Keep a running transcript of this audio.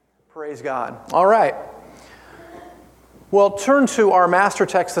Praise God. All right. Well, turn to our master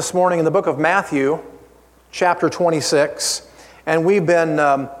text this morning in the book of Matthew, chapter 26. And we've been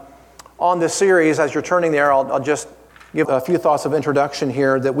on this series. As you're turning there, I'll just give a few thoughts of introduction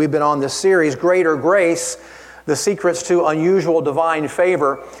here, that we've been on this series, Greater Grace, the Secrets to Unusual Divine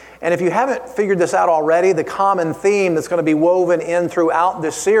Favor. And if you haven't figured this out already, the common theme that's going to be woven in throughout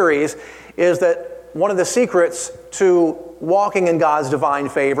this series is that one of the secrets to walking in God's divine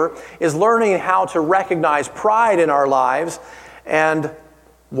favor is learning how to recognize pride in our lives and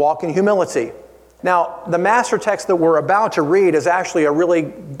walk in humility. Now, the master text that we're about to read is actually a really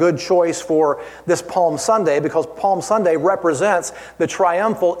good choice for this Palm Sunday, because Palm Sunday represents the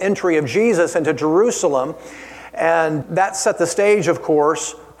triumphal entry of Jesus into Jerusalem, and that set the stage, of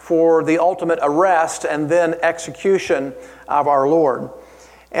course, for the ultimate arrest and then execution of our Lord.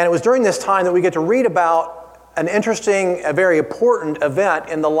 And it was during this time that we get to read about an interesting, a very important event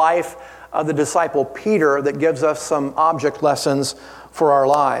in the life of the disciple Peter that gives us some object lessons for our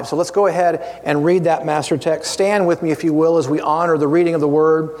lives. So let's go ahead and read that master text. Stand with me, if you will, as we honor the reading of the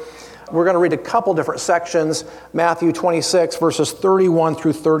Word. We're going to read a couple different sections, Matthew 26, verses 31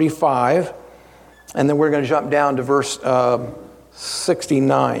 through 35, and then we're going to jump down to verse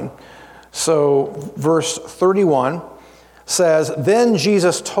 69. So verse 31 says, "Then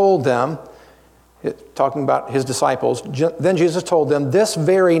Jesus told them," talking about his disciples, "Then Jesus told them, 'This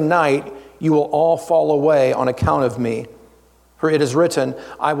very night you will all fall away on account of me. For it is written,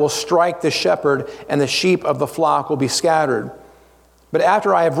 I will strike the shepherd, and the sheep of the flock will be scattered. But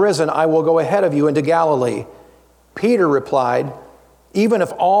after I have risen, I will go ahead of you into Galilee.' Peter replied, 'Even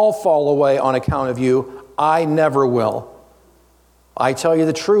if all fall away on account of you, I never will.' 'I tell you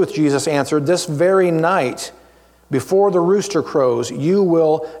the truth,' Jesus answered, 'this very night, before the rooster crows, you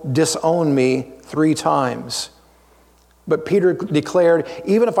will disown me 3 times. But Peter declared,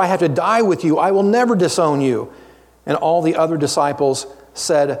 'Even if I have to die with you, I will never disown you.' And all the other disciples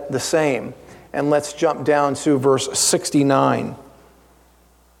said the same." And let's jump down to verse 69.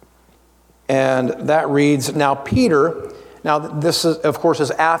 And that reads, now this is, of course,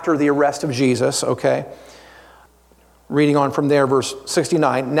 is after the arrest of Jesus, okay? Reading on from there, verse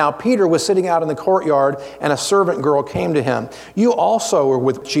 69. "Now Peter was sitting out in the courtyard, and a servant girl came to him. 'You also were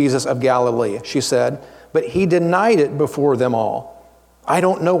with Jesus of Galilee,' she said. But he denied it before them all. 'I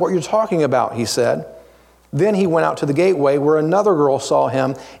don't know what you're talking about,' he said. Then he went out to the gateway, where another girl saw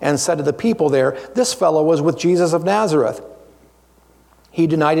him and said to the people there, 'This fellow was with Jesus of Nazareth.' He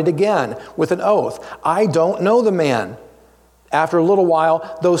denied it again with an oath, 'I don't know the man.' After a little while,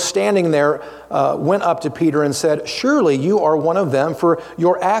 those standing there went up to Peter and said, 'Surely you are one of them, for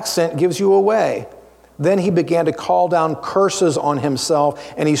your accent gives you away.' Then he began to call down curses on himself,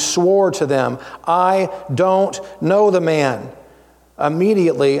 and he swore to them, 'I don't know the man.'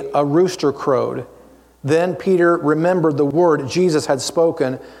 Immediately a rooster crowed. Then Peter remembered the word Jesus had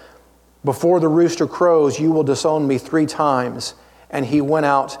spoken, 'Before the rooster crows, you will disown me 3 times.' And he went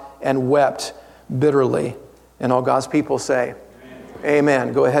out and wept bitterly." And all God's people say,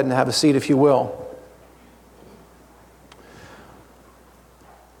 Amen. Go ahead and have a seat if you will.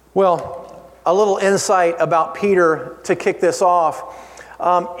 Well, a little insight about Peter to kick this off.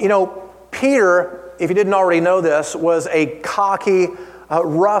 Peter, if you didn't already know this, was a cocky,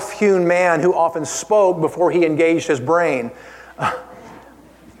 rough-hewn man who often spoke before he engaged his brain.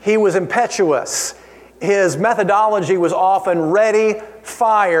 He was impetuous. His methodology was often ready,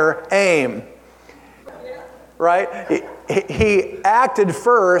 fire, aim. Right? He acted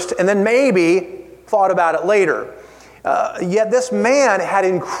first and then maybe thought about it later. Yet this man had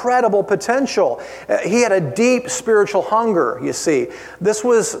incredible potential. He had a deep spiritual hunger, you see. This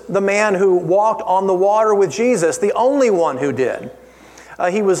was the man who walked on the water with Jesus, the only one who did.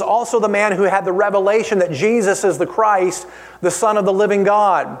 He was also the man who had the revelation that Jesus is the Christ, the Son of the living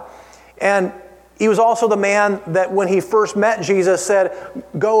God. And he was also the man that when he first met Jesus said,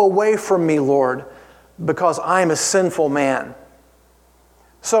 "Go away from me, Lord, because I'm a sinful man."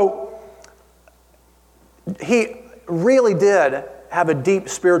 So he really did have a deep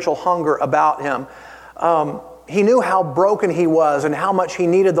spiritual hunger about him. He knew how broken he was and how much he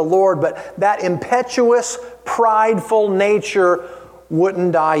needed the Lord, but that impetuous, prideful nature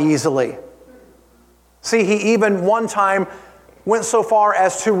wouldn't die easily. See, he even one time went so far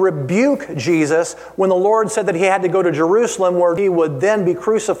as to rebuke Jesus when the Lord said that he had to go to Jerusalem where he would then be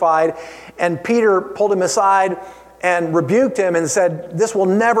crucified. And Peter pulled him aside and rebuked him and said, "This will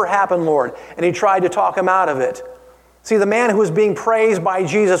never happen, Lord." And he tried to talk him out of it. See, the man who was being praised by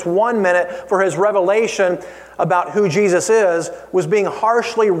Jesus one minute for his revelation about who Jesus is was being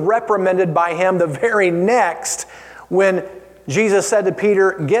harshly reprimanded by him the very next when Jesus said to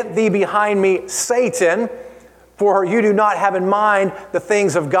Peter, "Get thee behind me, Satan, for you do not have in mind the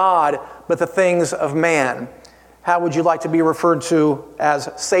things of God, but the things of man." How would you like to be referred to as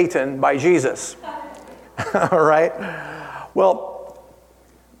Satan by Jesus? All right. Well,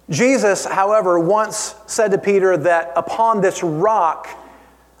 Jesus, however, once said to Peter that upon this rock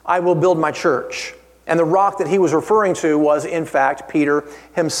I will build my church. And the rock that he was referring to was, in fact, Peter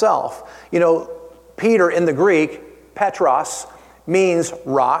himself. You know, Peter in the Greek, Petros, means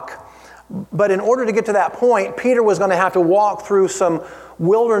rock. But in order to get to that point, Peter was going to have to walk through some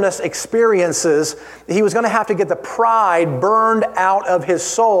wilderness experiences. He was going to have to get the pride burned out of his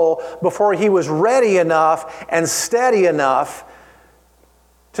soul before he was ready enough and steady enough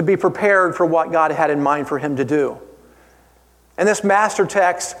to be prepared for what God had in mind for him to do. And this master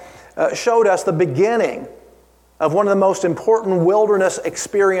text showed us the beginning of one of the most important wilderness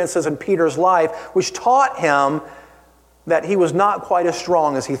experiences in Peter's life, which taught him that he was not quite as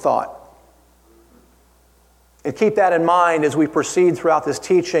strong as he thought. And keep that in mind as we proceed throughout this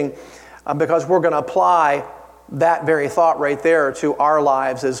teaching, because we're going to apply that very thought right there to our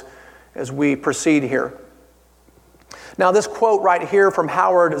lives as we proceed here. Now, this quote right here from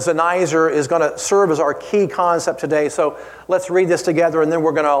Howard Zenizer is going to serve as our key concept today. So let's read this together and then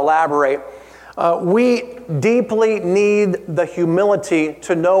we're going to elaborate. We deeply need the humility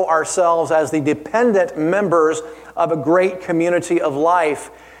to know ourselves as the dependent members of a great community of life.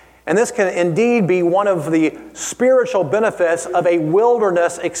 And this can indeed be one of the spiritual benefits of a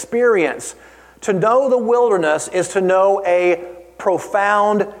wilderness experience. To know the wilderness is to know a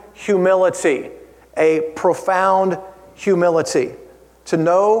profound humility. A profound humility. To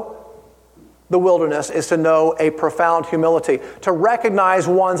know the wilderness is to know a profound humility. To recognize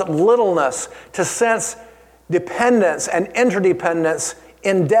one's littleness, to sense dependence and interdependence,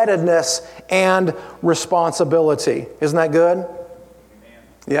 indebtedness, and responsibility. Isn't that good?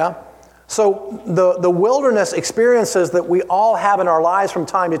 Yeah? So the wilderness experiences that we all have in our lives from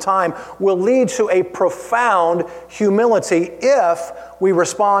time to time will lead to a profound humility if we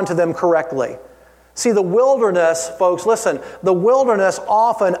respond to them correctly. See, the wilderness, folks, listen, the wilderness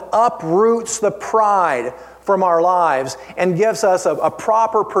often uproots the pride from our lives and gives us a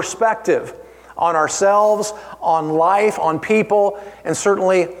proper perspective on ourselves, on life, on people, and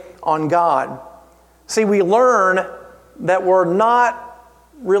certainly on God. See, we learn that we're not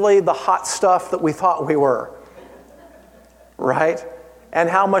really the hot stuff that we thought we were, right? And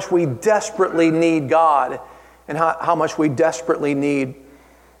how much we desperately need God and how much we desperately need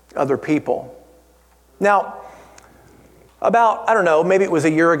other people. Now, about, I don't know, maybe it was a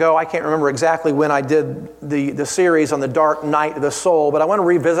year ago, I can't remember exactly when I did the series on the dark night of the soul, but I want to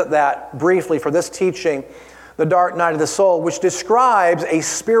revisit that briefly for this teaching, the dark night of the soul, which describes a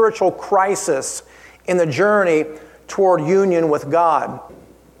spiritual crisis in the journey toward union with God.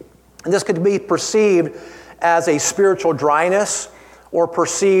 And this could be perceived as a spiritual dryness or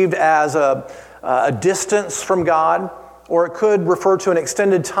perceived as a distance from God, or it could refer to an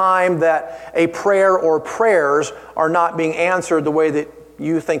extended time that a prayer or prayers are not being answered the way that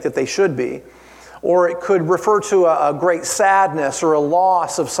you think that they should be. Or it could refer to a great sadness or a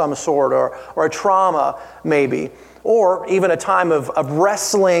loss of some sort or a trauma maybe. Or even a time of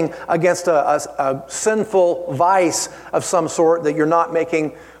wrestling against a sinful vice of some sort that you're not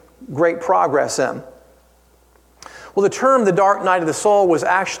making great progress in. Well, the term the dark night of the soul was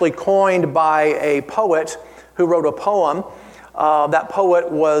actually coined by a poet who wrote a poem. That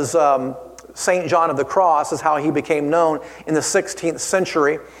poet was St. John of the Cross, is how he became known in the 16th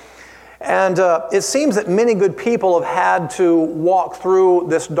century. And it seems that many good people have had to walk through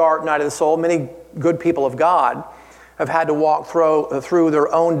this dark night of the soul. Many good people of God have had to walk through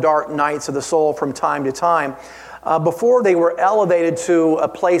their own dark nights of the soul from time to time before they were elevated to a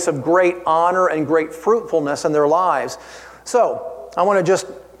place of great honor and great fruitfulness in their lives. So I want to just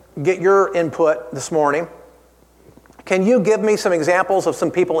get your input this morning. Can you give me some examples of some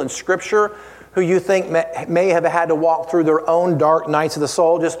people in Scripture who you think may have had to walk through their own dark nights of the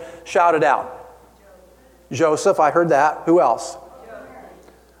soul? Just shout it out. Joseph, I heard that. Who else?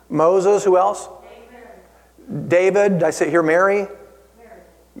 Moses, who else? David, did I sit here? Mary?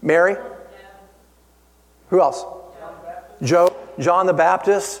 Mary? Who else? John the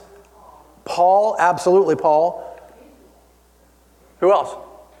Baptist. Paul, absolutely Paul. Who else?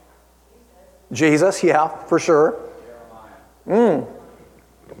 Jesus, yeah, for sure.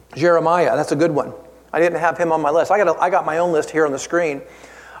 Jeremiah, that's a good one. I didn't have him on my list. I got my own list here on the screen,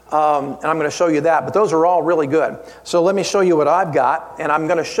 and I'm going to show you that. But those are all really good. So let me show you what I've got, and I'm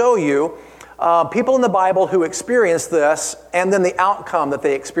going to show you people in the Bible who experienced this, and then the outcome that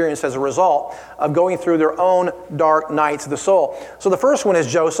they experienced as a result of going through their own dark nights of the soul. So the first one is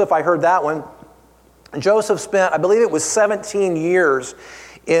Joseph. I heard that one. Joseph spent, I believe it was 17 years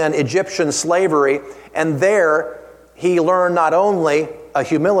in Egyptian slavery, and there he learned not only a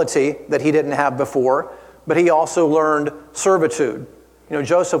humility that he didn't have before, but he also learned servitude. You know,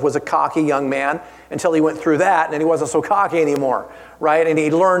 Joseph was a cocky young man until he went through that, and then he wasn't so cocky anymore, right? And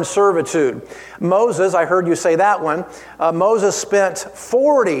he learned servitude. Moses, I heard you say that one. Moses spent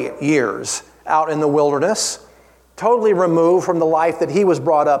 40 years out in the wilderness, totally removed from the life that he was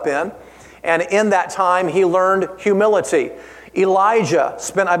brought up in. And in that time, he learned humility. Elijah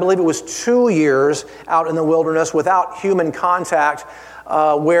spent, I believe it was 2 years out in the wilderness without human contact,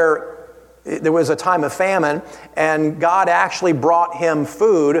 where there was a time of famine, and God actually brought him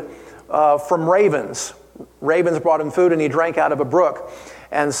food from ravens. Ravens brought him food, and he drank out of a brook.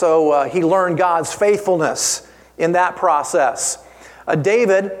 And so he learned God's faithfulness in that process.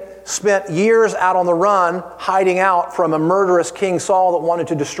 David spent years out on the run, hiding out from a murderous King Saul that wanted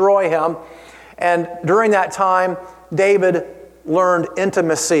to destroy him. And during that time, David learned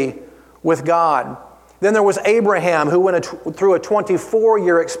intimacy with God. Then there was Abraham, who went through a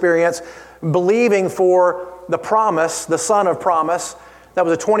 24-year experience believing for the promise, the son of promise. That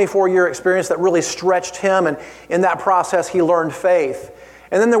was a 24-year experience that really stretched him, and in that process he learned faith.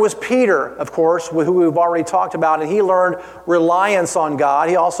 And then there was Peter, of course, who we've already talked about, and he learned reliance on God.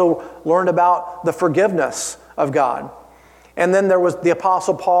 He also learned about the forgiveness of God. And then there was the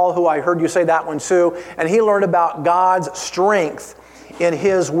Apostle Paul, who I heard you say that one too, and he learned about God's strength in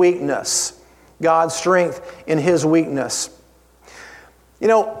his weakness. God's strength in his weakness. You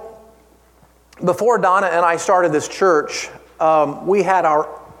know, before Donna and I started this church, we had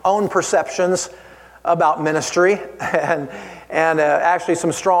our own perceptions about ministry and actually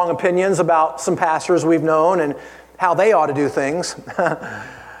some strong opinions about some pastors we've known and how they ought to do things.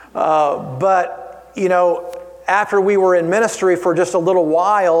 But, you know, after we were in ministry for just a little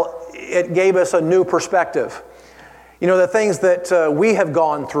while, it gave us a new perspective. You know, the things that we have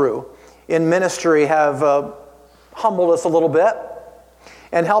gone through in ministry have humbled us a little bit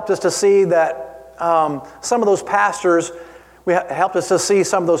and helped us to see that some of those pastors, helped us to see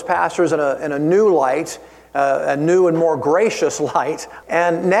some of those pastors in a new light, a new and more gracious light.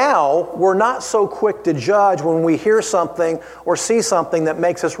 And now we're not so quick to judge when we hear something or see something that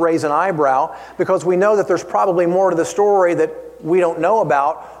makes us raise an eyebrow, because we know that there's probably more to the story that we don't know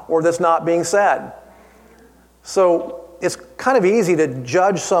about or that's not being said. So it's kind of easy to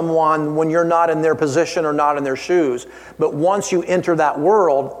judge someone when you're not in their position or not in their shoes. But once you enter that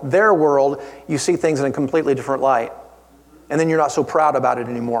world, their world, you see things in a completely different light. And then you're not so proud about it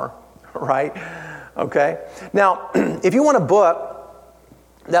anymore, right? Okay? Now, if you want a book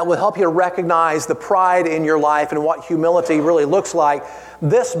that will help you to recognize the pride in your life and what humility really looks like,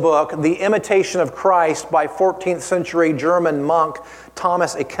 this book, The Imitation of Christ by 14th century German monk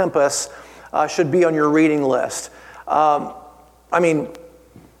Thomas à Kempis, should be on your reading list. I mean,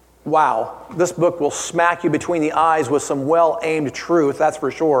 wow, this book will smack you between the eyes with some well-aimed truth, that's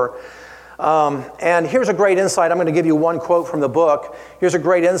for sure. And here's a great insight. I'm going to give you one quote from the book. Here's a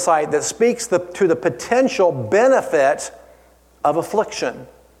great insight that speaks to the potential benefit of affliction.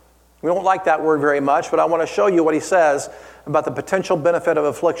 We don't like that word very much, but I want to show you what he says about the potential benefit of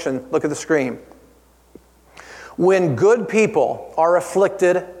affliction. Look at the screen. When good people are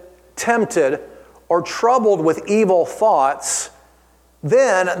afflicted, tempted, or troubled with evil thoughts,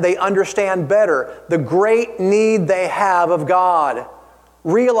 then they understand better the great need they have of God,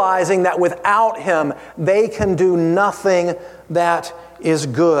 realizing that without Him, they can do nothing that is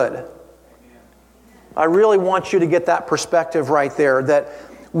good. I really want you to get that perspective right there, that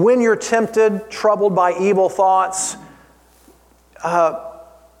when you're tempted, troubled by evil thoughts,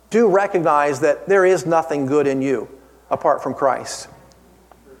 do recognize that there is nothing good in you apart from Christ.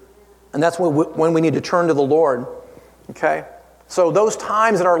 And that's when we need to turn to the Lord, okay? So those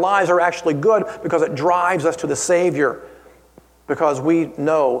times in our lives are actually good because it drives us to the Savior, because we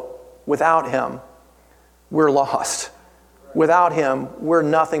know without Him, we're lost. Without Him, we're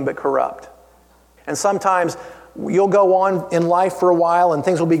nothing but corrupt. And sometimes you'll go on in life for a while and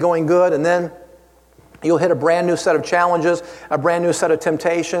things will be going good, and then you'll hit a brand new set of challenges, a brand new set of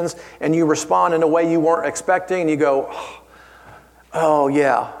temptations, and you respond in a way you weren't expecting, and you go, oh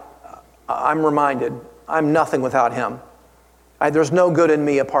yeah, I'm reminded, I'm nothing without Him. There's no good in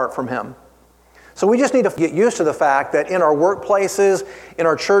me apart from Him. So we just need to get used to the fact that in our workplaces, in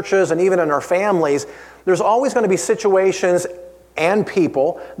our churches, and even in our families, there's always going to be situations and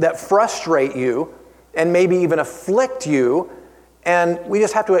people that frustrate you and maybe even afflict you And we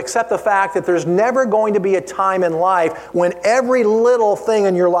just have to accept the fact that there's never going to be a time in life when every little thing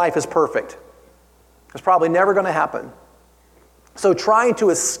in your life is perfect. It's probably never going to happen. So trying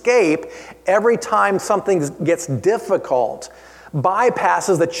to escape every time something gets difficult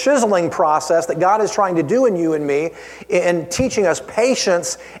bypasses the chiseling process that God is trying to do in you and me in teaching us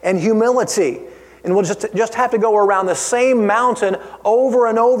patience and humility. And we'll just have to go around the same mountain over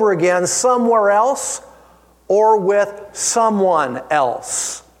and over again somewhere else or with someone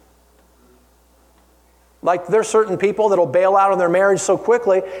else. Like there's certain people that'll bail out on their marriage so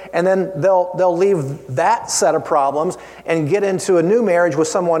quickly, and then they'll leave that set of problems and get into a new marriage with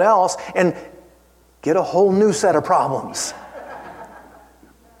someone else and get a whole new set of problems.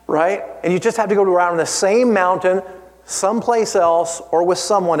 Right? And you just have to go around the same mountain someplace else or with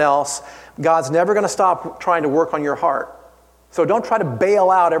someone else. God's never going to stop trying to work on your heart. So don't try to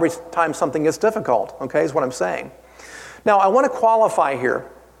bail out every time something gets difficult, okay, is what I'm saying. Now, I want to qualify here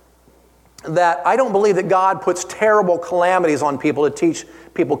that I don't believe that God puts terrible calamities on people to teach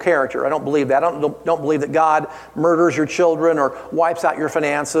people character. I don't believe that. I don't believe that God murders your children or wipes out your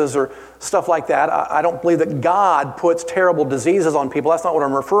finances or stuff like that. I don't believe that God puts terrible diseases on people. That's not what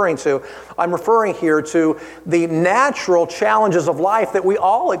I'm referring to. I'm referring here to the natural challenges of life that we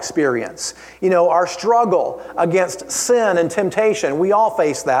all experience. You know, our struggle against sin and temptation. We all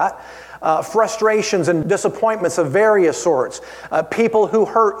face that. Frustrations and disappointments of various sorts. People who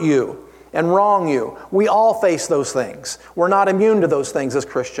hurt you and wrong you. We all face those things. We're not immune to those things as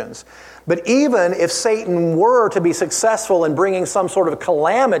Christians. But even if Satan were to be successful in bringing some sort of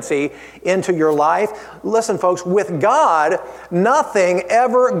calamity into your life, listen folks, with God, nothing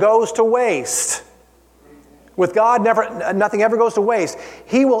ever goes to waste. With God, nothing ever goes to waste.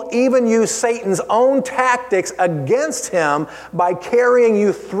 He will even use Satan's own tactics against him by carrying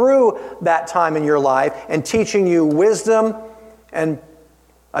you through that time in your life and teaching you wisdom and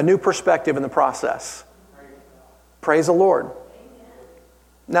a new perspective in the process. Praise the Lord.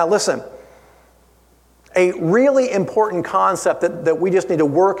 Now listen, a really important concept that we just need to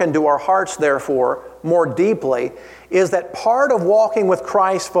work into our hearts, therefore, more deeply, is that part of walking with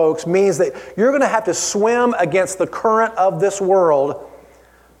Christ, folks, means that you're going to have to swim against the current of this world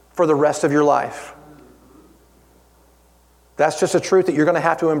for the rest of your life. That's just a truth that you're going to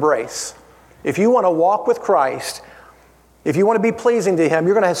have to embrace. If you want to walk with Christ, if you want to be pleasing to Him,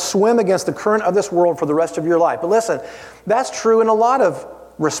 you're going to swim against the current of this world for the rest of your life. But listen, that's true in a lot of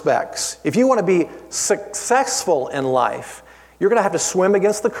respects. If you want to be successful in life, you're going to have to swim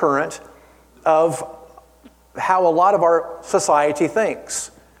against the current of how a lot of our society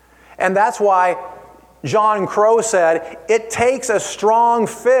thinks. And that's why John Crow said, it takes a strong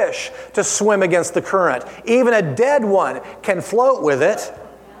fish to swim against the current. Even a dead one can float with it.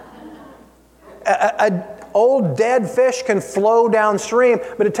 An old dead fish can flow downstream,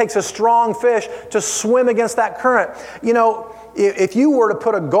 but it takes a strong fish to swim against that current. You know, if you were to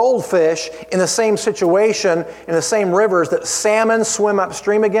put a goldfish in the same situation, in the same rivers that salmon swim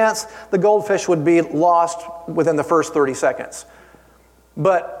upstream against, the goldfish would be lost within the first 30 seconds.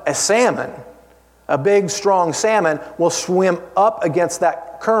 But a salmon, a big, strong salmon, will swim up against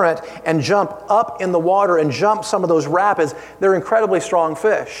that current and jump up in the water and jump some of those rapids. They're incredibly strong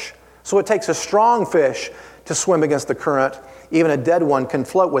fish. So it takes a strong fish to swim against the current. Even a dead one can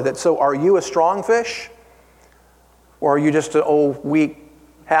float with it. So are you a strong fish? Or are you just an old, weak,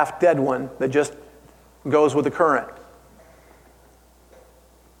 half-dead one that just goes with the current?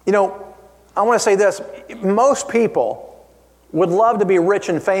 You know, I want to say this. Most people would love to be rich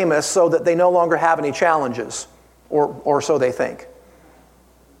and famous so that they no longer have any challenges, or so they think.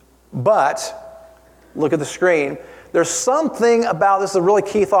 But, look at the screen. There's something about, this is a really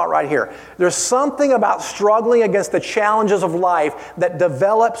key thought right here. There's something about struggling against the challenges of life that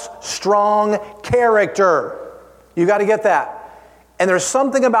develops strong character. You got to get that. And there's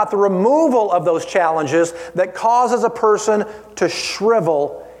something about the removal of those challenges that causes a person to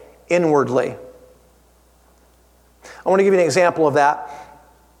shrivel inwardly. I want to give you an example of that.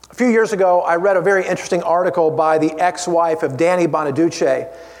 A few years ago, I read a very interesting article by the ex-wife of Danny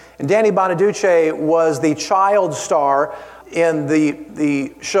Bonaduce. And Danny Bonaduce was the child star in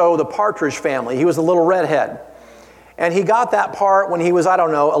the show The Partridge Family. He was the little redhead. And he got that part when he was,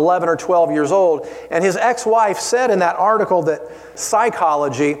 11 or 12 years old. And his ex-wife said in that article that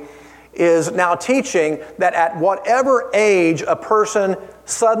psychology is now teaching that at whatever age a person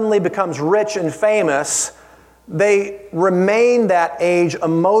suddenly becomes rich and famous, they remain that age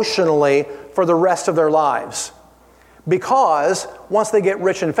emotionally for the rest of their lives. Because once they get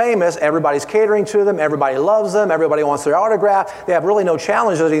rich and famous, everybody's catering to them, everybody loves them, everybody wants their autograph. They have really no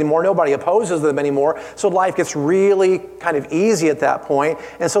challenges anymore. Nobody opposes them anymore. So life gets really kind of easy at that point.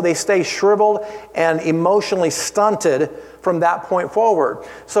 And so they stay shriveled and emotionally stunted from that point forward.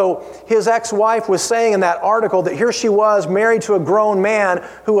 So his ex-wife was saying in that article that here she was married to a grown man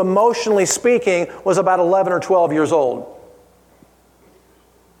who, emotionally speaking, was about 11 or 12 years old.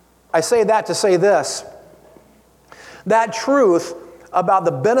 I say that to say this. That truth about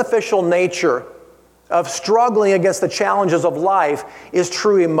the beneficial nature of struggling against the challenges of life is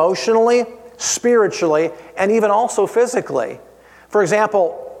true emotionally, spiritually, and even also physically. For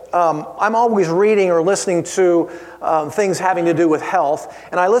example, I'm always reading or listening to things having to do with health,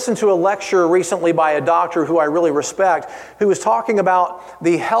 and I listened to a lecture recently by a doctor who I really respect, who was talking about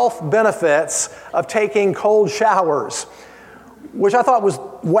the health benefits of taking cold showers, which I thought was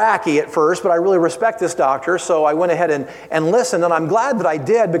wacky at first, but I really respect this doctor, so I went ahead and listened, and I'm glad that I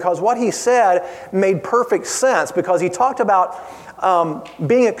did, because what he said made perfect sense, because he talked about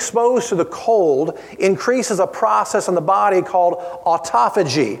being exposed to the cold increases a process in the body called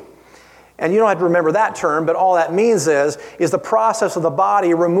autophagy. And you don't have to remember that term, but all that means is the process of the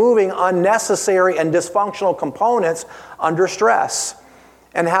body removing unnecessary and dysfunctional components under stress,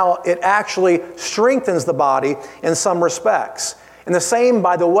 and how it actually strengthens the body in some respects. And the same,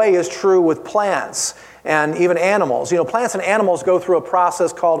 by the way, is true with plants and even animals. You know, plants and animals go through a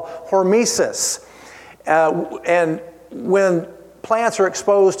process called hormesis. And when plants are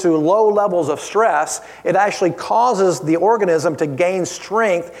exposed to low levels of stress, it actually causes the organism to gain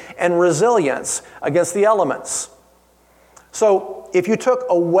strength and resilience against the elements. So if you took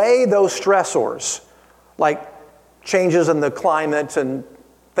away those stressors, like changes in the climate and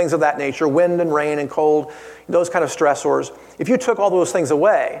things of that nature, wind and rain and cold, those kind of stressors, if you took all those things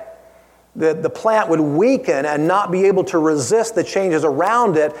away, the plant would weaken and not be able to resist the changes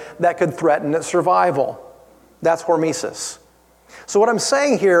around it that could threaten its survival. That's hormesis. So what I'm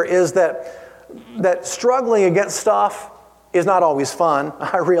saying here is that struggling against stuff is not always fun.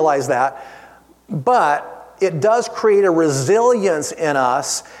 I realize that. But it does create a resilience in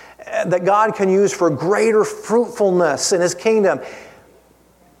us that God can use for greater fruitfulness in His kingdom.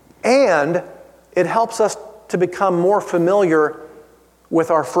 And it helps us to become more familiar with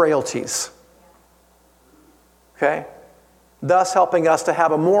our frailties. Okay? Thus helping us to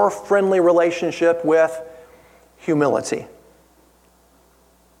have a more friendly relationship with humility.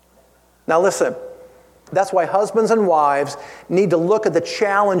 Now listen, that's why husbands and wives need to look at the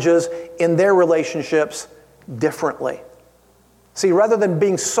challenges in their relationships differently. See, rather than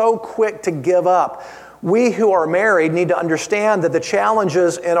being so quick to give up, we who are married need to understand that the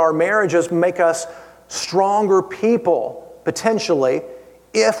challenges in our marriages make us stronger people, potentially,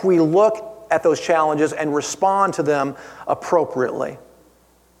 if we look at those challenges and respond to them appropriately.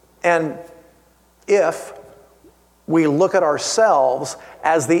 And if we look at ourselves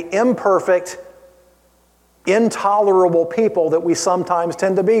as the imperfect, intolerable people that we sometimes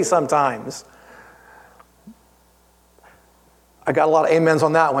tend to be sometimes. I got a lot of amens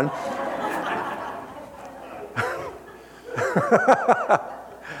on that one.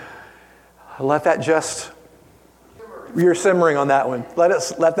 Let that just, you're simmering on that one. Let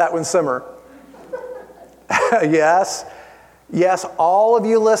that one simmer. Yes, all of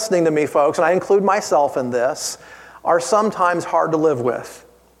you listening to me, folks, and I include myself in this, are sometimes hard to live with.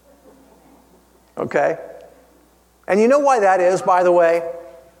 Okay? And you know why that is, by the way?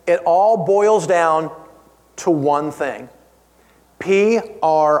 It all boils down to one thing. P-R-I-D-E,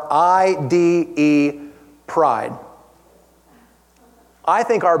 pride. I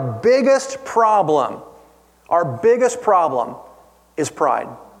think our biggest problem is pride.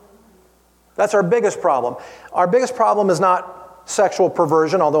 That's our biggest problem. Our biggest problem is not sexual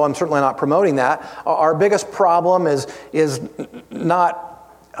perversion, although I'm certainly not promoting that. Our biggest problem is not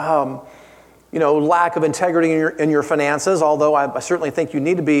lack of integrity in your finances, although I certainly think you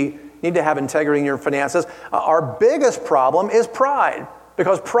need to have integrity in your finances. Our biggest problem is pride,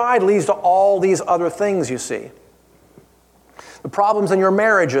 because pride leads to all these other things you see. The problems in your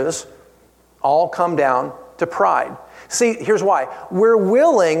marriages all come down to pride. See, here's why. We're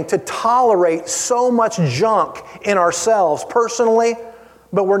willing to tolerate so much junk in ourselves personally,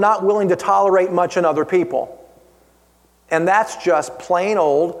 but we're not willing to tolerate much in other people. And that's just plain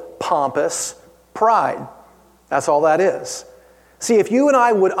old, pompous pride. That's all that is. See, if you and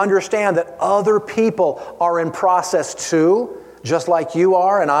I would understand that other people are in process too, just like you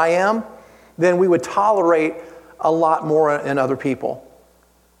are and I am, then we would tolerate a lot more in other people.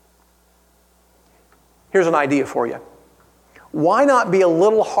 Here's an idea for you. Why not be a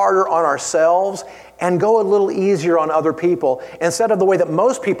little harder on ourselves and go a little easier on other people instead of the way that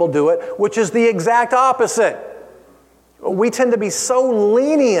most people do it, which is the exact opposite. We tend to be so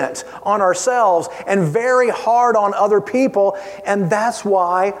lenient on ourselves and very hard on other people, and that's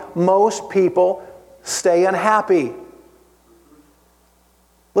why most people stay unhappy.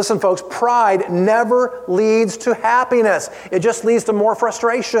 Listen, folks, pride never leads to happiness. It just leads to more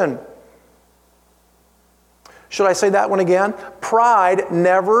frustration. Should I say that one again? Pride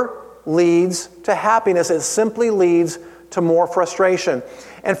never leads to happiness. It simply leads to more frustration.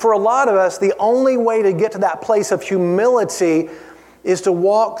 And for a lot of us, the only way to get to that place of humility is to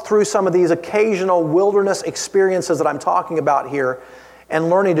walk through some of these occasional wilderness experiences that I'm talking about here and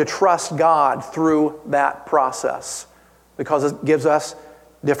learning to trust God through that process, because it gives us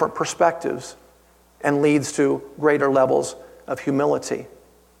different perspectives and leads to greater levels of humility.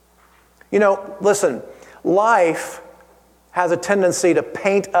 You know, listen, life has a tendency to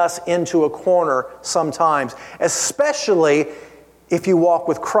paint us into a corner sometimes, especially if you walk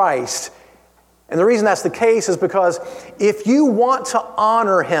with Christ. And the reason that's the case is because if you want to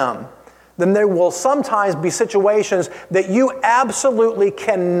honor Him, then there will sometimes be situations that you absolutely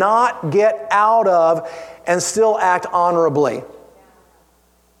cannot get out of and still act honorably.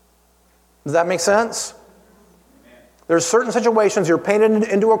 Does that make sense? There's certain situations you're painted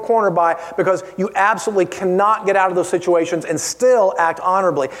into a corner by because you absolutely cannot get out of those situations and still act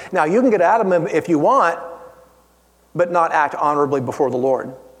honorably. Now, you can get out of them if you want, but not act honorably before the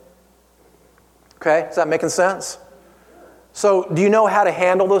Lord. Okay? Is that making sense? So, do you know how to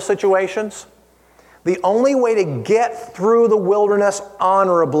handle those situations? The only way to get through the wilderness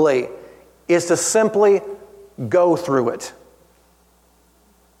honorably is to simply go through it.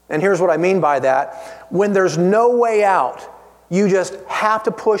 And here's what I mean by that. When there's no way out, you just have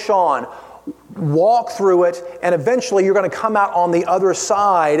to push on, walk through it, and eventually you're going to come out on the other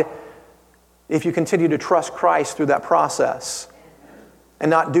side if you continue to trust Christ through that process and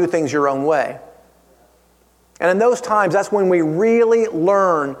not do things your own way. And in those times, that's when we really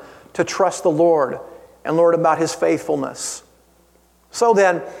learn to trust the Lord and learn about His faithfulness. So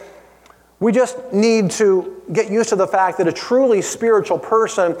then, we just need to get used to the fact that a truly spiritual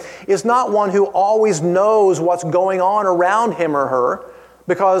person is not one who always knows what's going on around him or her,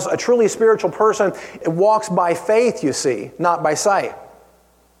 because a truly spiritual person walks by faith, you see, not by sight.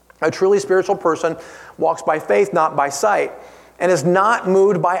 A truly spiritual person walks by faith, not by sight, and is not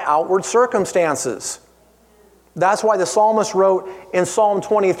moved by outward circumstances. That's why the psalmist wrote in Psalm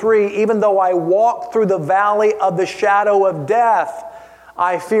 23, even though I walk through the valley of the shadow of death,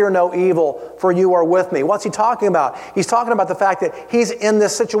 I fear no evil, for you are with me. What's he talking about? He's talking about the fact that he's in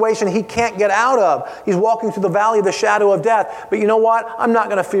this situation he can't get out of. He's walking through the valley of the shadow of death. But you know what? I'm not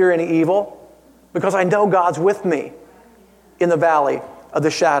going to fear any evil because I know God's with me in the valley of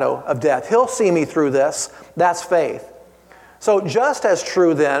the shadow of death. He'll see me through this. That's faith. So just as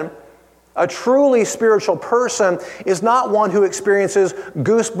true then, a truly spiritual person is not one who experiences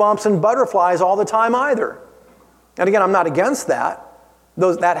goosebumps and butterflies all the time either. And again, I'm not against that.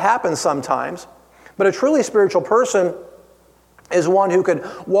 That happens sometimes. But a truly spiritual person is one who can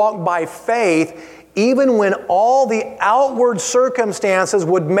walk by faith even when all the outward circumstances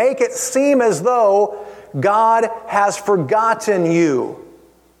would make it seem as though God has forgotten you.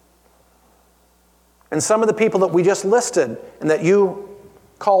 And some of the people that we just listed and that you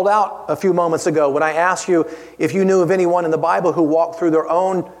called out a few moments ago when I asked you if you knew of anyone in the Bible who walked through their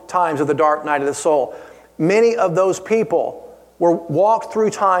own times of the dark night of the soul, many of those people walked through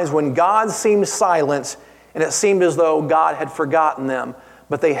times when God seemed silent and it seemed as though God had forgotten them,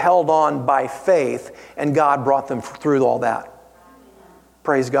 but they held on by faith and God brought them through all that.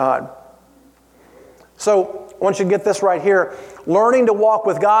 Praise God. So I want you to get this right here. Learning to walk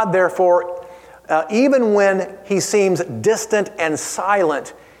with God, therefore, even when He seems distant and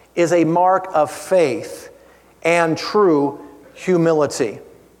silent, is a mark of faith and true humility.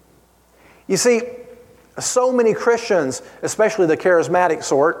 You see, so many Christians, especially the charismatic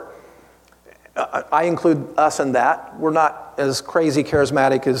sort, I include us in that. We're not as crazy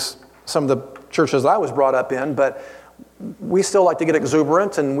charismatic as some of the churches I was brought up in, but we still like to get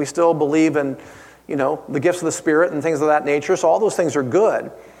exuberant and we still believe in, the gifts of the Spirit and things of that nature. So all those things are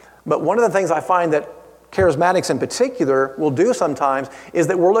good. But one of the things I find that charismatics in particular will do sometimes is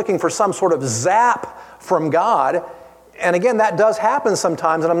that we're looking for some sort of zap from God. And again, that does happen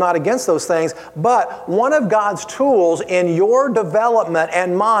sometimes, and I'm not against those things, but one of God's tools in your development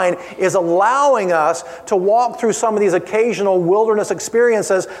and mine is allowing us to walk through some of these occasional wilderness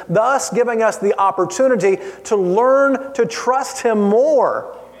experiences, thus giving us the opportunity to learn to trust Him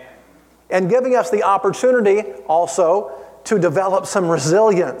more, and giving us the opportunity also to develop some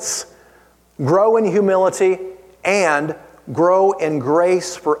resilience. grow in humility, and grow in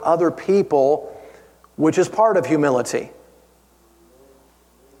grace for other people, which is part of humility.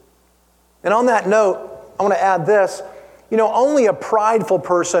 And on that note, I want to add this. Only a prideful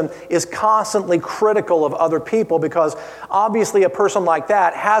person is constantly critical of other people, because obviously a person like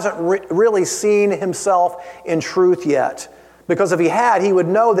that hasn't really seen himself in truth yet. Because if he had, he would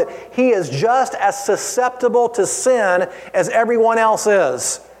know that he is just as susceptible to sin as everyone else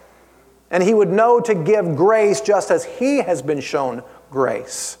is. And he would know to give grace just as he has been shown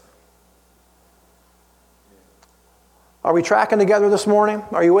grace. Are we tracking together this morning?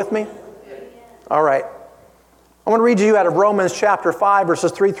 Are you with me? All right. I want to read to you out of Romans chapter 5,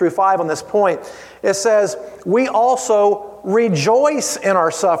 verses 3 through 5 on this point. It says, "We also rejoice in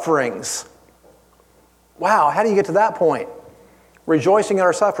our sufferings." Wow, how do you get to that point? Rejoicing in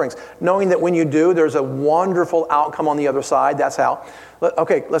our sufferings. Knowing that when you do, there's a wonderful outcome on the other side. That's how.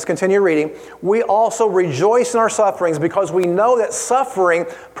 Okay, let's continue reading. "We also rejoice in our sufferings because we know that suffering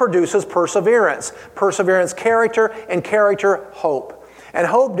produces perseverance. Perseverance, character, and character, hope. And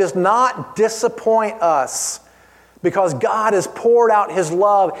hope does not disappoint us, because God has poured out His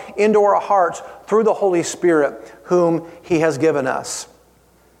love into our hearts through the Holy Spirit, whom He has given us."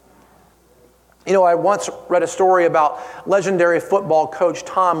 I once read a story about legendary football coach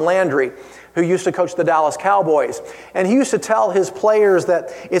Tom Landry, who used to coach the Dallas Cowboys. And he used to tell his players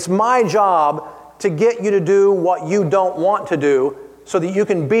that it's my job to get you to do what you don't want to do so that you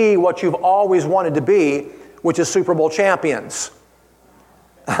can be what you've always wanted to be, which is Super Bowl champions.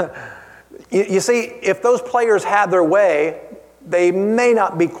 You see, if those players had their way, they may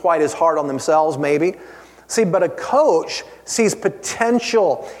not be quite as hard on themselves, maybe. See, but a coach sees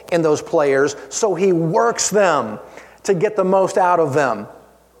potential in those players, so he works them to get the most out of them.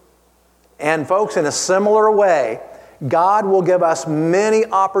 And folks, in a similar way, God will give us many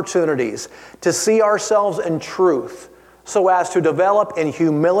opportunities to see ourselves in truth so as to develop in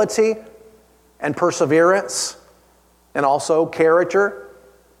humility and perseverance and also character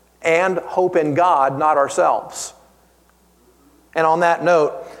and hope in God, not ourselves. And on that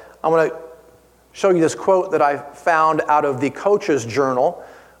note, I want to show you this quote that I found out of the Coach's Journal,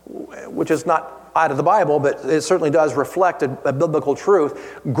 which is not out of the Bible, but it certainly does reflect a biblical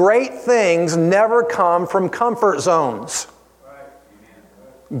truth. "Great things never come from comfort zones."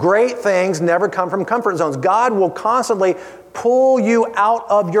 Great things never come from comfort zones. God will constantly pull you out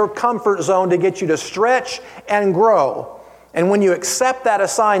of your comfort zone to get you to stretch and grow. And when you accept that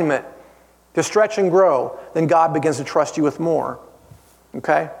assignment to stretch and grow, then God begins to trust you with more.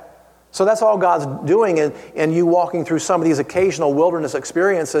 Okay? So that's all God's doing in you walking through some of these occasional wilderness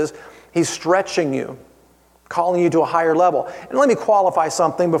experiences. He's stretching you, calling you to a higher level. And let me qualify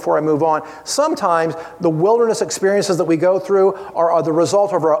something before I move on. Sometimes the wilderness experiences that we go through are the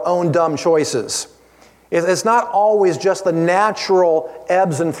result of our own dumb choices. It's not always just the natural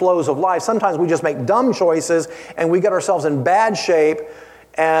ebbs and flows of life. Sometimes we just make dumb choices and we get ourselves in bad shape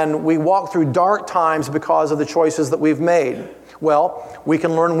and we walk through dark times because of the choices that we've made. Well, we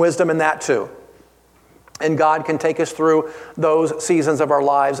can learn wisdom in that too. And God can take us through those seasons of our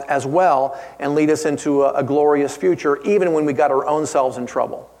lives as well and lead us into a glorious future, even when we got our own selves in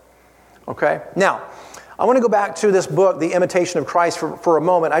trouble. Okay? Now, I want to go back to this book, The Imitation of Christ, for a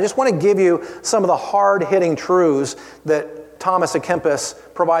moment. I just want to give you some of the hard-hitting truths that Thomas à Kempis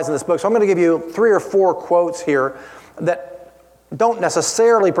provides in this book. So I'm going to give you 3 or 4 quotes here that don't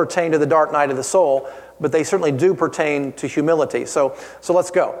necessarily pertain to the dark night of the soul, but they certainly do pertain to humility. So let's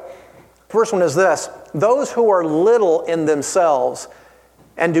go. First one is this: "Those who are little in themselves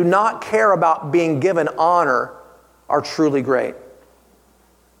and do not care about being given honor are truly great."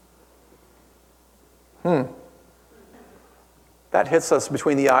 That hits us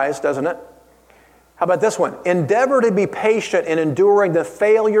between the eyes, doesn't it? How about this one? "Endeavor to be patient in enduring the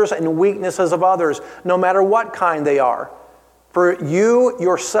failures and weaknesses of others, no matter what kind they are. For you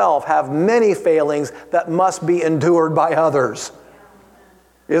yourself have many failings that must be endured by others."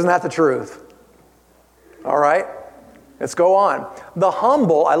 Isn't that the truth? All right, let's go on. "The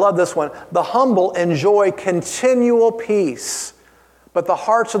humble," I love this one, "the humble enjoy continual peace, but the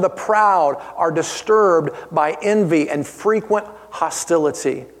hearts of the proud are disturbed by envy and frequent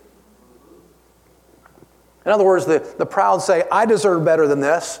hostility." In other words, the proud say, "I deserve better than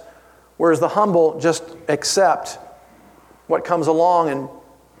this," whereas the humble just accept what comes along and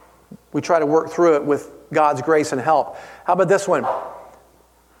we try to work through it with God's grace and help. How about this one?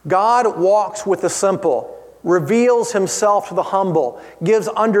 "God walks with the simple, reveals Himself to the humble, gives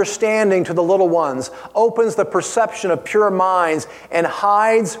understanding to the little ones, opens the perception of pure minds, and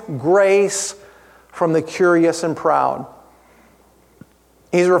hides grace from the curious and proud."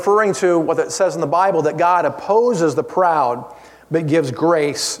 He's referring to what it says in the Bible, that God opposes the proud, but gives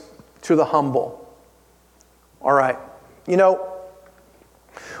grace to the humble. All right.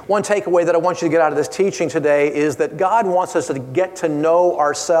 One takeaway that I want you to get out of this teaching today is that God wants us to get to know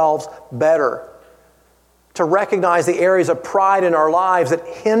ourselves better, to recognize the areas of pride in our lives that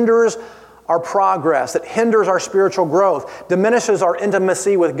hinders our progress, that hinders our spiritual growth, diminishes our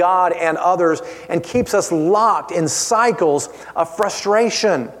intimacy with God and others, and keeps us locked in cycles of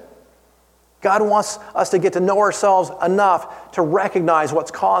frustration. God wants us to get to know ourselves enough to recognize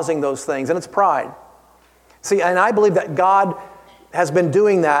what's causing those things, and it's pride. See, and I believe that God has been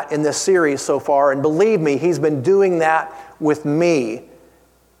doing that in this series so far, and believe me, He's been doing that with me.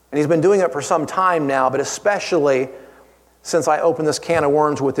 And He's been doing it for some time now, but especially since I opened this can of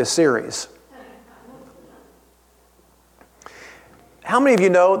worms with this series. How many of you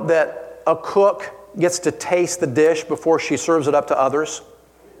know that a cook gets to taste the dish before she serves it up to others?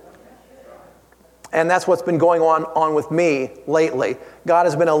 And that's what's been going on with me lately. God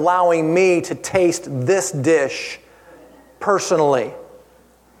has been allowing me to taste this dish personally.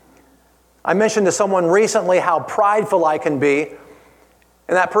 I mentioned to someone recently how prideful I can be,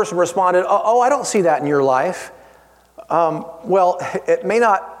 and that person responded, I don't see that in your life. Well, it may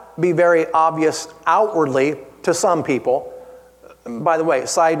not be very obvious outwardly to some people. By the way,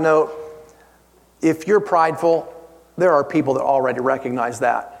 side note, if you're prideful, there are people that already recognize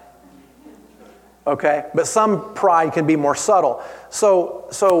that. Okay? But some pride can be more subtle.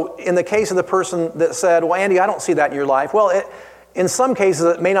 So in the case of the person that said, well, Andy, I don't see that in your life. Well, in some cases,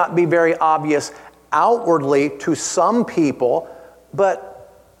 it may not be very obvious outwardly to some people,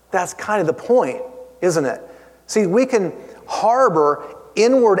 but that's kind of the point, isn't it? See, we can harbor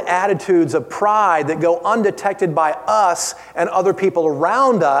inward attitudes of pride that go undetected by us and other people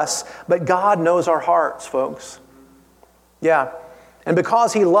around us, but God knows our hearts, folks. Yeah. And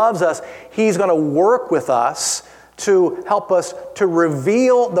because He loves us, He's going to work with us to help us to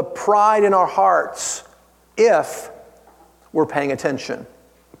reveal the pride in our hearts if we're paying attention.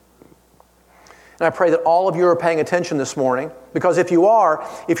 And I pray that all of you are paying attention this morning, because if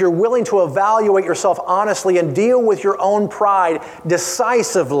you're willing to evaluate yourself honestly and deal with your own pride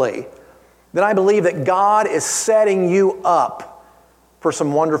decisively, then I believe that God is setting you up for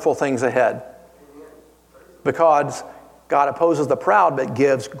some wonderful things ahead. Because God opposes the proud, but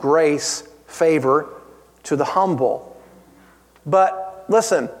gives grace, favor to the humble. But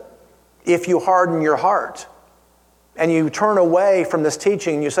listen, if you harden your heart and you turn away from this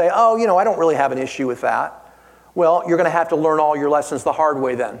teaching and you say, I don't really have an issue with that, well, you're going to have to learn all your lessons the hard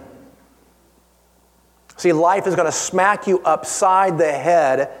way then. See, life is going to smack you upside the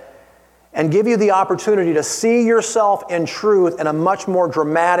head and give you the opportunity to see yourself in truth in a much more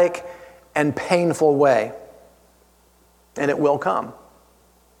dramatic and painful way. And it will come.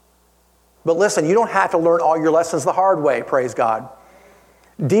 But listen, you don't have to learn all your lessons the hard way, praise God.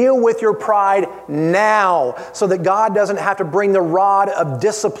 Deal with your pride now so that God doesn't have to bring the rod of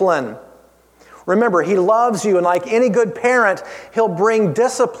discipline. Remember, He loves you, and like any good parent, He'll bring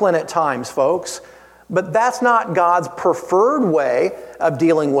discipline at times, folks. But that's not God's preferred way of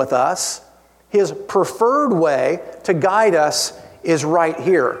dealing with us. His preferred way to guide us is right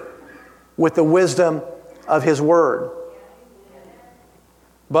here with the wisdom of His Word.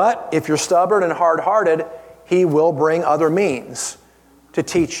 But if you're stubborn and hard-hearted, He will bring other means to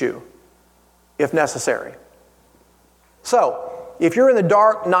teach you, if necessary. So, if you're in the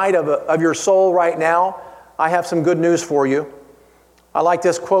dark night of your soul right now, I have some good news for you. I like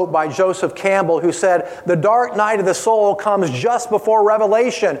this quote by Joseph Campbell, who said, "The dark night of the soul comes just before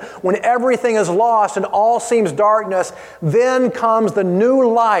revelation, when everything is lost and all seems darkness. Then comes the new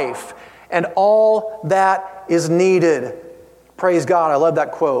life and all that is needed." Praise God. I love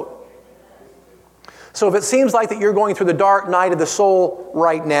that quote. So if it seems like that you're going through the dark night of the soul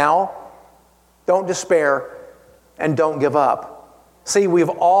right now, don't despair and don't give up. See, we've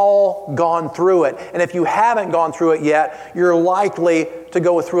all gone through it. And if you haven't gone through it yet, you're likely to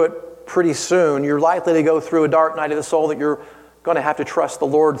go through it pretty soon. You're likely to go through a dark night of the soul that you're going to have to trust the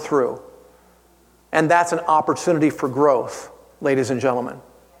Lord through. And that's an opportunity for growth, ladies and gentlemen.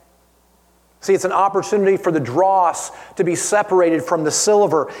 See, it's an opportunity for the dross to be separated from the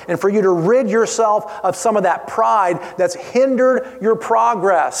silver and for you to rid yourself of some of that pride that's hindered your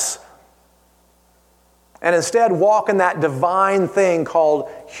progress. And instead walk in that divine thing called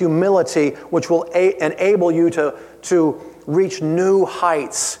humility, which will enable you to reach new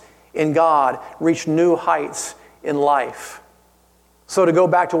heights in God, reach new heights in life. So to go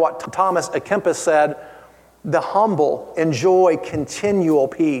back to what Thomas à Kempis said, the humble enjoy continual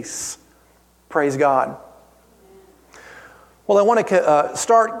peace. Praise God. Well, I want to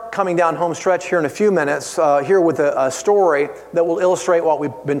start coming down home stretch here in a few minutes, here with a story that will illustrate what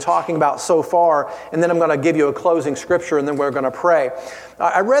we've been talking about so far, and then I'm going to give you a closing scripture, and then we're going to pray.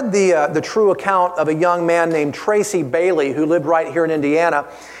 I read the true account of a young man named Tracy Bailey, who lived right here in Indiana,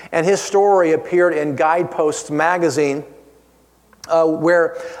 and his story appeared in Guideposts magazine,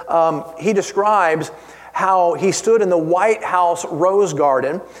 where he describes how he stood in the White House Rose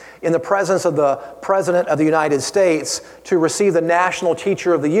Garden in the presence of the President of the United States to receive the National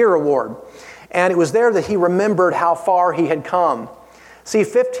Teacher of the Year award. And it was there that he remembered how far he had come. See,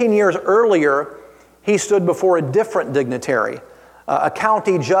 15 years earlier, he stood before a different dignitary, a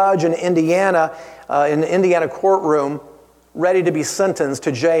county judge in Indiana, in an Indiana courtroom, ready to be sentenced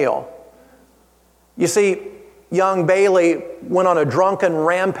to jail. You see, young Bailey went on a drunken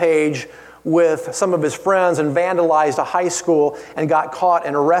rampage with some of his friends and vandalized a high school and got caught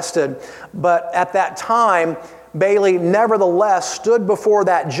and arrested. But at that time, Bailey nevertheless stood before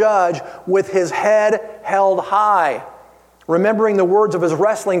that judge with his head held high, remembering the words of his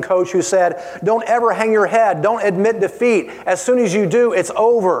wrestling coach who said, "Don't ever hang your head, don't admit defeat. As soon as you do, it's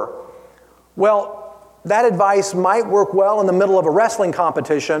over." Well, that advice might work well in the middle of a wrestling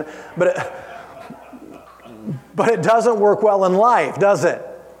competition, but it doesn't work well in life, does it?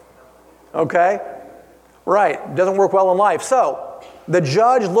 Okay? Right. Doesn't work well in life. So, the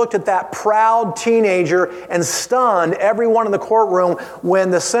judge looked at that proud teenager and stunned everyone in the courtroom when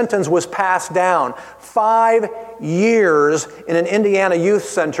the sentence was passed down. 5 years in an Indiana youth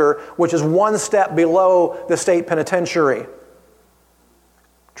center, which is one step below the state penitentiary.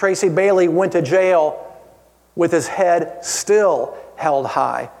 Tracy Bailey went to jail with his head still held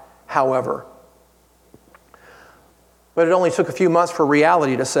high, however. But it only took a few months for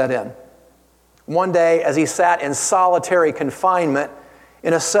reality to set in. One day, as he sat in solitary confinement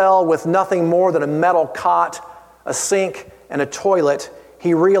in a cell with nothing more than a metal cot, a sink, and a toilet,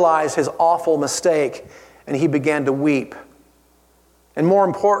 he realized his awful mistake, and he began to weep. And more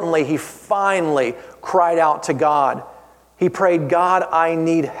importantly, he finally cried out to God. He prayed, "God, I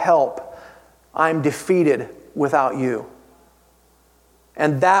need help. I'm defeated without you."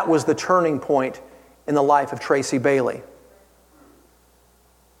 And that was the turning point in the life of Tracy Bailey.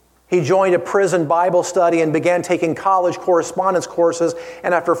 He joined a prison Bible study and began taking college correspondence courses,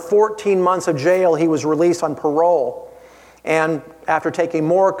 and after 14 months of jail, he was released on parole. And after taking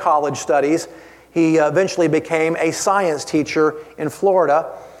more college studies, he eventually became a science teacher in Florida,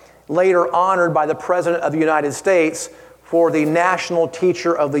 later honored by the President of the United States for the National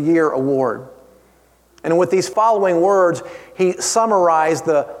Teacher of the Year award. And with these following words, he summarized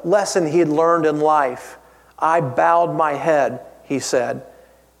the lesson he had learned in life. "I bowed my head," he said,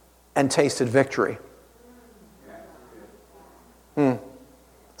 "and tasted victory."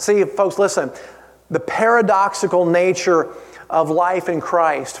 See, folks, listen. The paradoxical nature of life in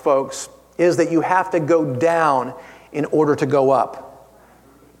Christ, folks, is that you have to go down in order to go up.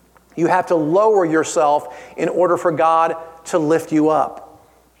 You have to lower yourself in order for God to lift you up.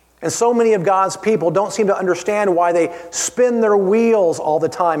 And so many of God's people don't seem to understand why they spin their wheels all the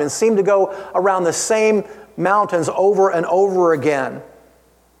time and seem to go around the same mountains over and over again.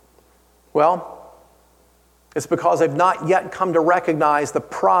 Well, it's because they've not yet come to recognize the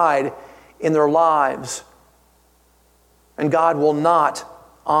pride in their lives. And God will not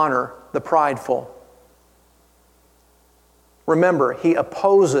honor the prideful. Remember, He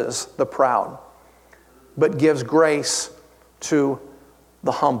opposes the proud, but gives grace to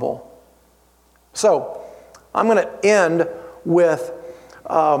the humble. So, I'm going to end with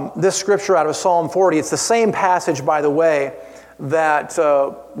this scripture out of Psalm 40. It's the same passage, by the way, that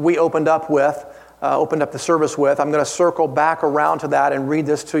we opened up the service with. I'm going to circle back around to that and read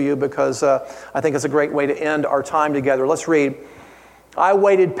this to you because I think it's a great way to end our time together. Let's read. "I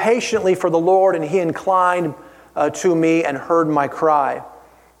waited patiently for the Lord, and He inclined to me and heard my cry.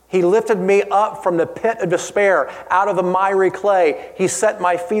 He lifted me up from the pit of despair, out of the miry clay. He set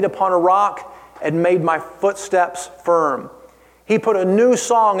my feet upon a rock and made my footsteps firm. He put a new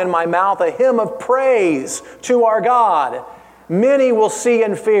song in my mouth, a hymn of praise to our God. Many will see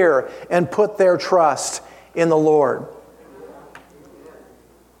and fear and put their trust in the Lord."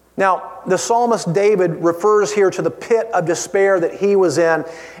 Now, the psalmist David refers here to the pit of despair that he was in.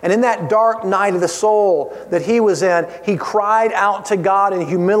 And in that dark night of the soul that he was in, he cried out to God in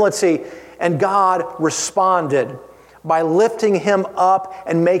humility, and God responded by lifting him up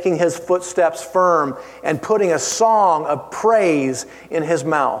and making his footsteps firm and putting a song of praise in his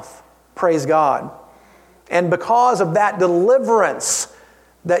mouth. Praise God. And because of that deliverance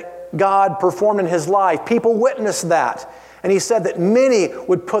that God performed in his life, people witnessed that. And he said that many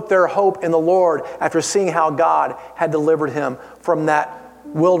would put their hope in the Lord after seeing how God had delivered him from that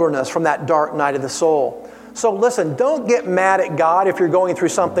wilderness, from that dark night of the soul. So listen, don't get mad at God if you're going through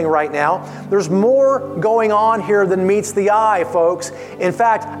something right now. There's more going on here than meets the eye, folks. In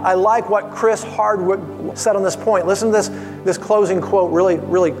fact, I like what Chris Hardwick said on this point. Listen to this closing quote really,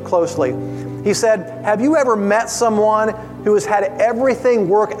 really closely. He said, "Have you ever met someone who has had everything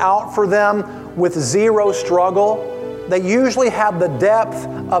work out for them with zero struggle? They usually have the depth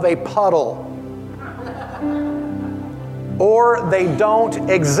of a puddle, or they don't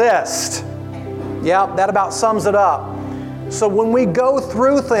exist." Yeah, that about sums it up. So when we go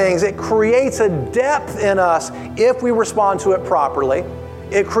through things, it creates a depth in us if we respond to it properly.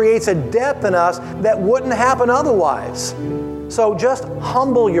 It creates a depth in us that wouldn't happen otherwise. So just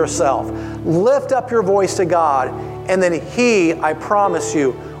humble yourself, lift up your voice to God, and then He, I promise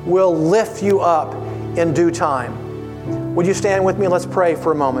you, will lift you up in due time. Would you stand with me? Let's pray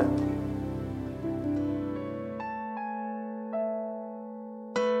for a moment.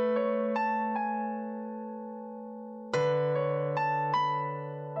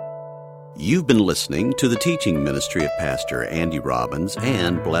 You've been listening to the teaching ministry of Pastor Andy Robbins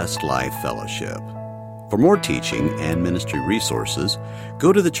and Blessed Life Fellowship. For more teaching and ministry resources,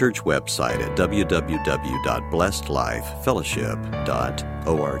 go to the church website at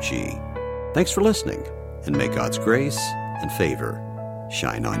www.blessedlifefellowship.org. Thanks for listening, and may God's grace and favor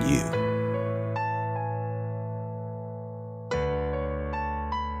shine on you.